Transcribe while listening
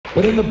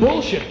But in the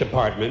bullshit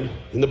department,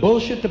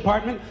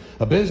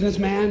 a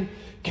businessman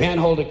can't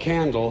hold a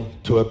candle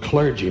to a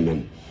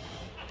clergyman.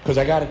 Because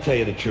I got to tell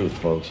you the truth,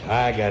 folks.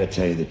 I got to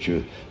tell you the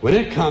truth. When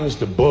it comes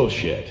to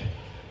bullshit,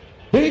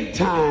 big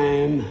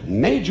time,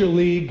 major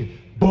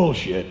league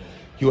bullshit,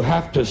 you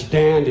have to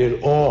stand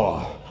in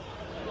awe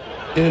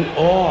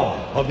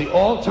of the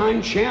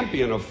all-time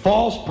champion of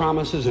false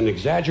promises and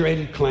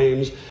exaggerated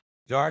claims,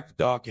 Darth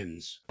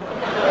Dawkins.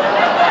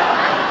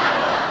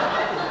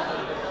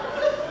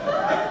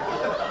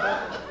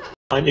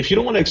 If you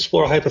don't want to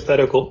explore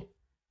hypothetical,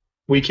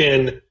 we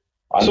can.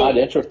 I'm not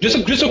interested.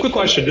 Just a quick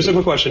question.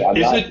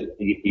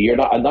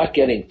 I'm not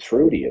getting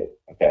through to you.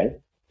 Okay.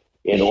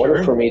 In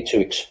order for me to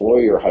explore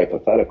your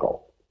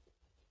hypothetical,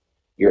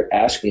 you're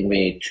asking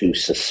me to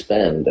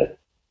suspend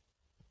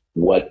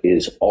what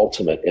is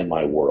ultimate in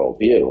my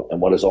worldview, and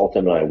what is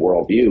ultimate in my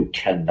worldview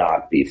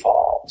cannot be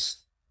false.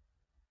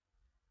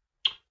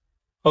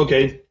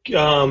 Okay.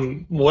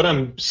 What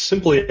I'm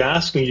simply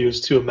asking you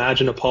is to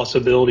imagine a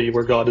possibility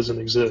where God doesn't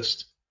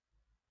exist.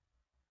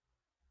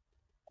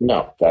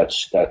 No,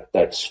 that's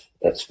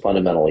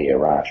fundamentally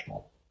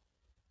irrational.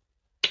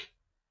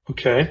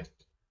 Okay.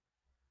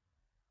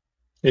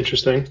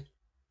 Interesting.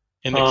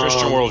 In the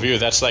Christian worldview,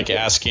 that's like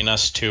asking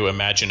us to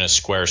imagine a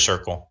square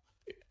circle.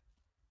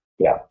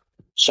 Yeah.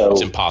 So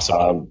it's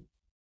impossible.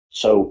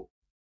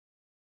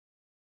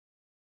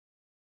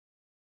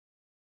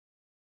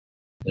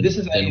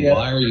 Then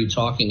why are you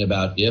talking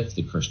about if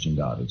the Christian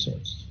God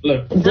exists?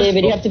 Look,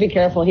 David, you have to be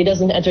careful. He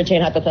doesn't entertain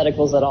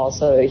hypotheticals at all,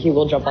 so he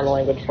will jump on the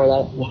language for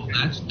that. Well,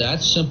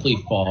 that's simply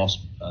false,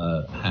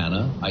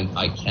 Hannah.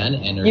 I can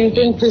entertain. You've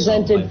been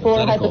presented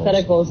 4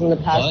 hypotheticals in the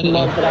past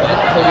month that I have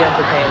not heard you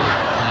entertain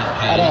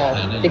at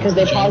all, because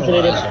they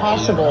posited it's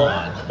possible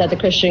that the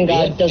Christian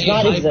God does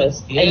not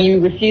exist, and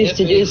you refuse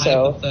to do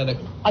so.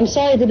 I'm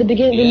sorry, did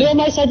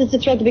my sentence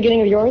throughout the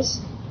beginning of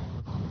yours?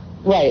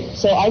 Right.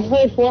 So I've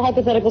heard 4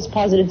 hypotheticals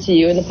posited to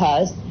you in the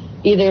past,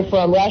 either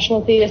from rational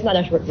theists, not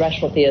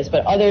rational theists,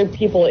 but other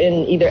people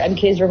in either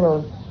MK's room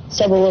or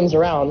several rooms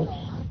around.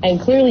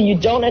 And clearly you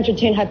don't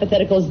entertain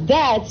hypotheticals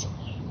that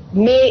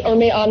may or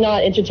may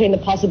not entertain the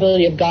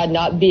possibility of God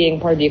not being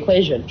part of the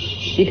equation,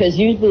 because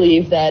you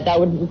believe that that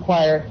would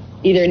require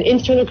either an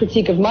internal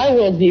critique of my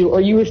worldview,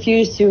 or you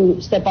refuse to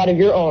step out of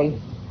your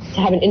own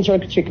to have an internal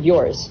critique of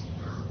yours.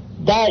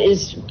 That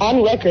is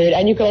on record,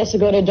 and you can also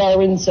go to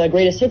Darwin's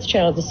Greatest Hits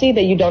channel to see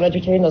that you don't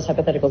entertain those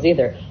hypotheticals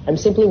either. I'm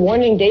simply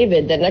warning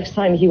David that next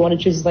time he wants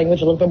to choose his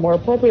language a little bit more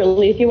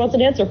appropriately if he wants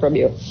an answer from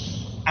you.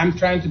 I'm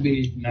trying to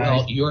be nice.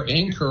 Well, you're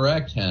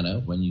incorrect,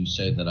 Hannah, when you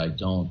say that I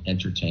don't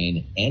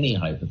entertain any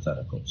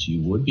hypotheticals.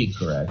 You would be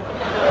correct that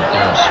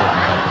there are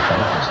certain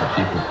hypotheticals that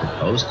people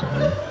propose to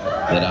me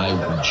that I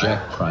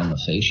reject prima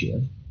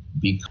facie,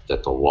 because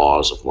that the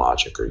laws of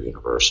logic are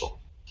universal.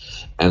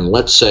 And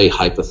let's say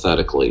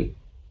hypothetically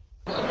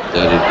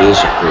that it is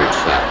a proved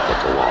fact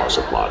that the laws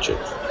of logic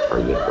are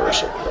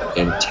universal,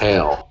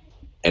 entail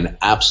an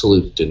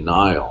absolute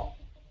denial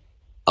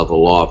of the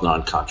law of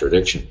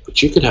non-contradiction.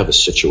 But you could have a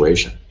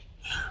situation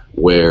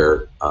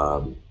where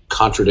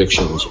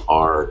contradictions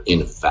are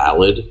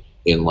invalid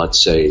in,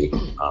 let's say,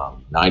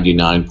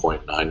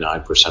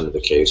 99.99% of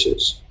the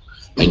cases,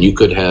 and you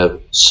could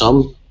have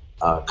some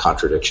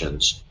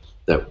contradictions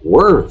that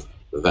were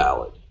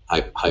valid,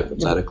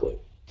 hypothetically.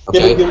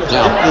 Okay,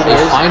 now,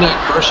 a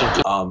finite person,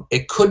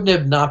 it couldn't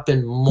have not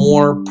been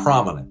more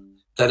prominent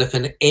that if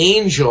an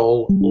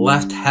angel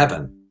left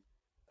heaven,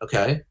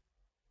 okay,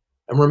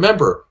 and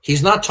remember,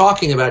 he's not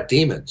talking about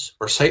demons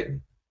or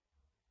Satan.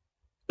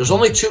 There's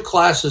only 2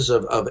 classes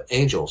of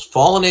angels,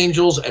 fallen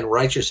angels and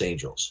righteous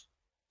angels.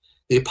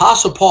 The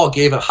Apostle Paul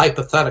gave a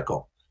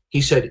hypothetical.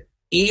 He said,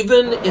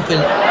 even if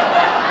an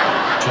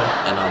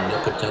and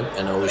omnipotent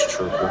and always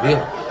truth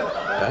revealing,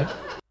 okay?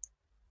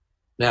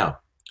 Now,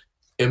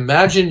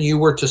 imagine you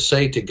were to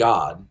say to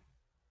God,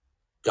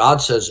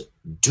 God says,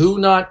 do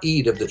not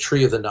eat of the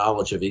tree of the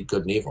knowledge of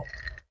good and evil.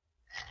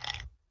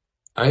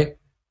 All right?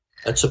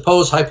 And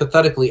suppose,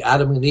 hypothetically,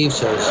 Adam and Eve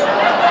says,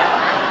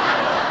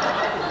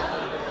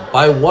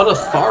 by what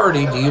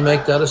authority do you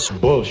make that a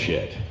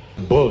bullshit,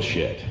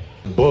 bullshit,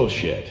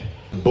 bullshit,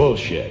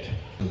 bullshit,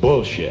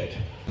 bullshit,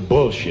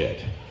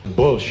 bullshit,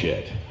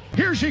 bullshit.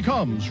 Here she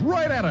comes,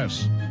 right at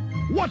us.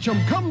 Watch them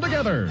come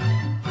together.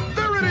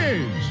 There it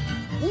is.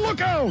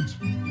 Look out!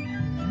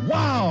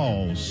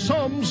 Wow,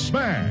 some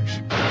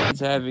smash.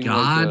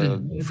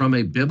 God, from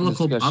a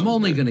biblical, I'm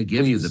only going to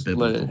give you the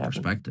biblical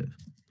perspective.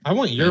 I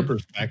want your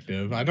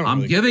perspective. I don't.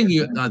 I'm giving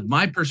you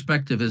my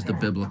perspective is the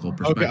biblical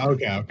perspective.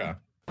 Okay.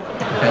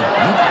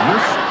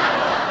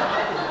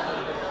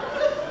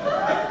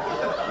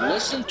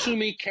 Listen to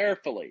me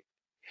carefully.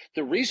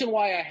 The reason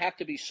why I have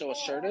to be so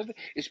assertive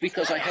is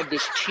because I have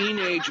this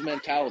teenage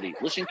mentality.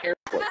 Listen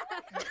carefully.